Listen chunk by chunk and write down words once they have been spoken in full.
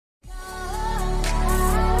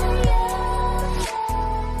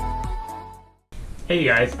Hey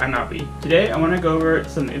guys, I'm Albie. Today I want to go over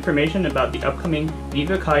some information about the upcoming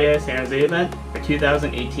Viva Calle San Jose event for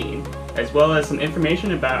 2018, as well as some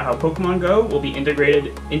information about how Pokemon Go will be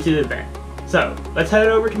integrated into the event. So, let's head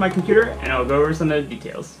over to my computer and I'll go over some of the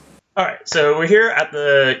details. Alright, so we're here at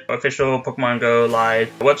the official Pokemon Go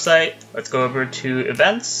Live website. Let's go over to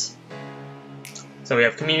events. So we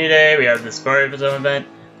have Community Day, we have the Safari Zone event.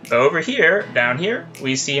 But over here, down here,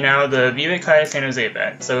 we see now the Viva Calle San Jose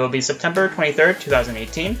event. So it'll be September 23rd,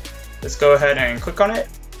 2018. Let's go ahead and click on it,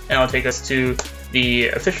 and it'll take us to the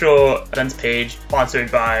official events page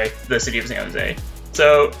sponsored by the city of San Jose.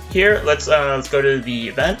 So here, let's go to the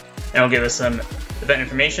event, and it'll give us some event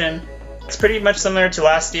information. It's pretty much similar to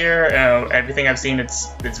last year. Everything I've seen,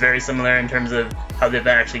 it's very similar in terms of how the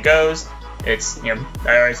event actually goes. It's, I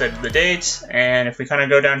already said the date, and if we kind of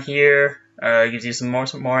go down here, it gives you some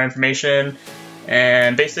more information,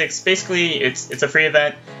 and basically it's a free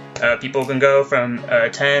event. People can go from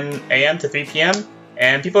 10 a.m. to 3 p.m.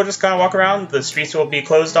 and people just kind of walk around. The streets will be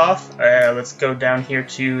closed off. Let's go down here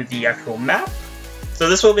to the actual map. So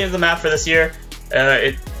this will be the map for this year.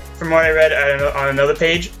 From what I read on another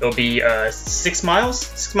page, it'll be 6 miles.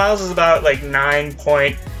 6 miles is about like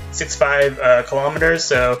 9.65 kilometers,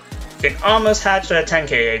 so you can almost hatch a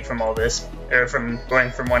 10k egg from all this, or from going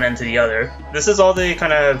from one end to the other. This is all the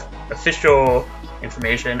kind of official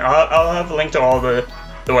information. I'll have a link to all the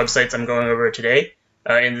websites I'm going over today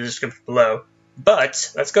in the description below.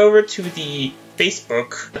 But let's go over to the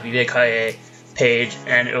Facebook Viva Calle page,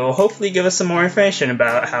 and it will hopefully give us some more information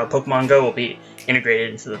about how Pokemon Go will be integrated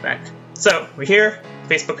into the event. So we're here,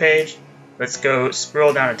 Facebook page. Let's go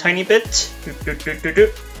scroll down a tiny bit.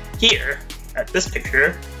 Here, at this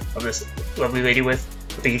picture of this lovely lady with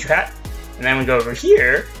a Pikachu hat. And then we go over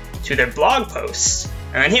here to their blog post.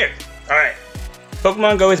 And then here, alright,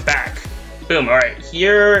 Pokemon Go is back. Boom, alright,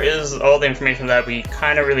 here is all the information that we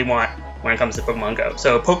kind of really want when it comes to Pokemon Go.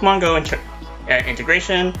 So Pokemon Go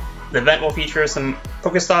integration, the event will feature some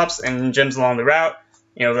Pokestops and gyms along the route.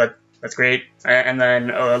 That's great. And then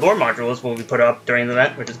lore modules will be put up during the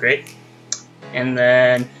event, which is great. And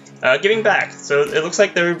then giving back. So it looks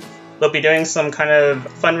like they'll be doing some kind of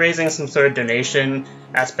fundraising, some sort of donation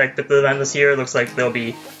aspect of the event this year. It looks like they'll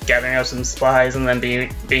be gathering up some supplies and then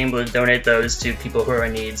being able to donate those to people who are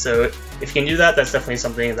in need. So if you can do that, that's definitely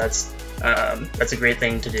something that's a great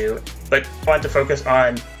thing to do. But I want to focus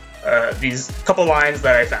on these couple lines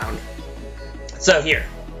that I found. So here,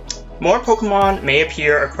 more Pokemon may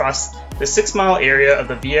appear across the 6-mile area of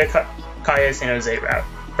the Viva Calle San Jose route.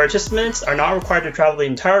 Participants are not required to travel the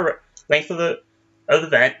entire length of the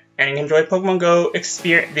event and can enjoy the Pokemon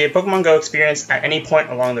Go experience at any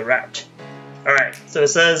point along the route. Alright, so it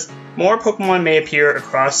says, more Pokemon may appear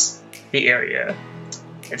across the area.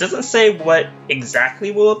 It doesn't say what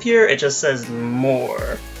exactly will appear, it just says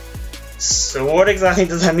more. So what exactly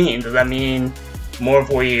does that mean? Does that mean more of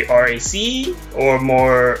what we already see? Or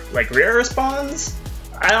more like rare spawns?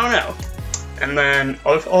 I don't know. And then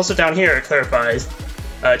also down here it clarifies,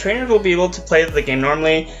 trainers will be able to play the game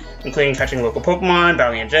normally, including catching local Pokemon,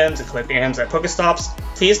 battling in gyms, and collecting items at Pokestops.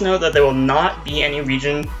 Please note that there will not be any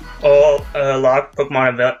region or locked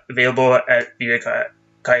Pokemon available at Viva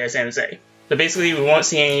Calle San Jose. So basically, we won't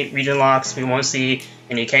see any region locks, we won't see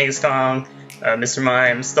any Kangaskhan, Mr.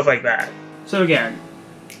 Mime, stuff like that. So again,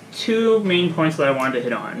 2 main points that I wanted to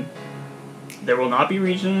hit on. There will not be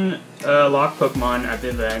region locked Pokemon at the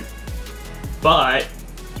event, but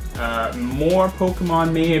more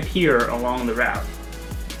Pokemon may appear along the route.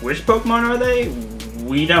 Which Pokemon are they?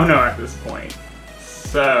 We don't know at this point.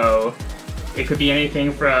 So, it could be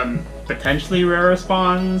anything from potentially rarer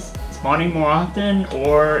spawns spawning more often,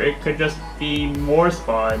 or it could just be more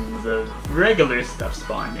spawns of regular stuff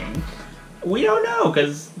spawning. We don't know,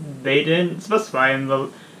 because they didn't specify in the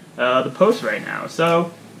post right now.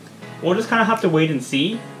 So, we'll just kind of have to wait and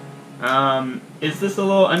see. Is this a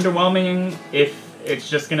little underwhelming if it's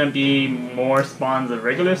just going to be more spawns of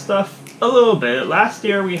regular stuff? A little bit. Last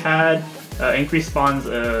year we had increased spawns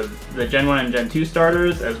of the Gen 1 and Gen 2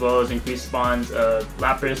 starters, as well as increased spawns of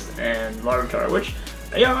Lapras and Larvitar, which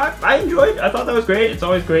I enjoyed. I thought that was great. It's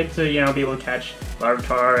always great to be able to catch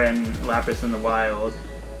Larvitar and Lapras in the wild.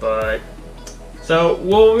 But so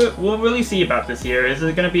we'll really see about this year. Is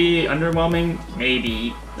it going to be underwhelming?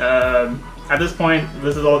 Maybe. At this point,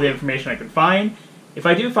 this is all the information I could find. If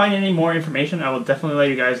I do find any more information, I will definitely let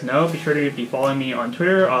you guys know. Be sure to be following me on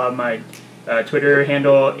Twitter. I'll have my Twitter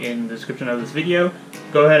handle in the description of this video.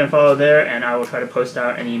 Go ahead and follow there, and I will try to post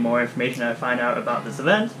out any more information I find out about this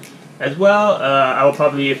event. As well, I will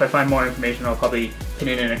probably, if I find more information, I'll probably pin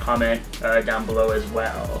it in a comment down below as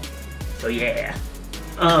well. So yeah.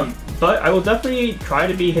 But I will definitely try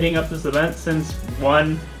to be hitting up this event since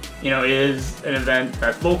one, it is an event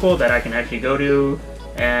that's local that I can actually go to,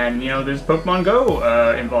 and there's Pokemon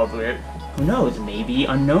Go involved with it. Who knows? Maybe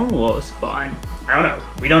Unknown will spawn. I don't know.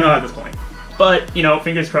 We don't know at this point. But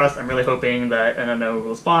fingers crossed. I'm really hoping that an Unknown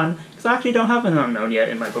will spawn because I actually don't have an Unknown yet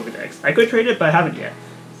in my Pokedex. I could trade it, but I haven't yet,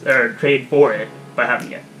 or trade for it, but I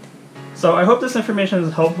haven't yet. So I hope this information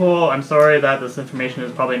is helpful. I'm sorry that this information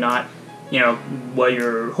is probably not what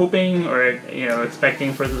you're hoping or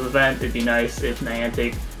expecting for this event. It'd be nice if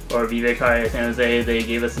Niantic or Viva Calle San Jose, they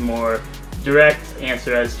gave us a more direct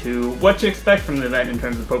answer as to what to expect from the event in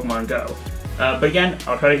terms of Pokemon Go. But again,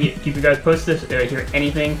 I'll try to keep you guys posted if I hear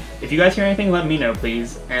anything. If you guys hear anything, let me know,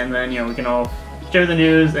 please. And then, we can all share the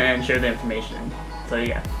news and share the information. So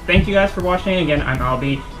yeah, thank you guys for watching. Again, I'm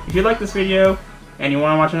Albie. If you like this video and you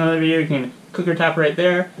want to watch another video, you can click or tap right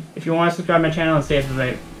there. If you want to subscribe to my channel and stay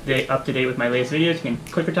up to date with my latest videos, you can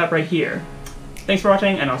click or tap right here. Thanks for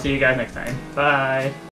watching, and I'll see you guys next time. Bye!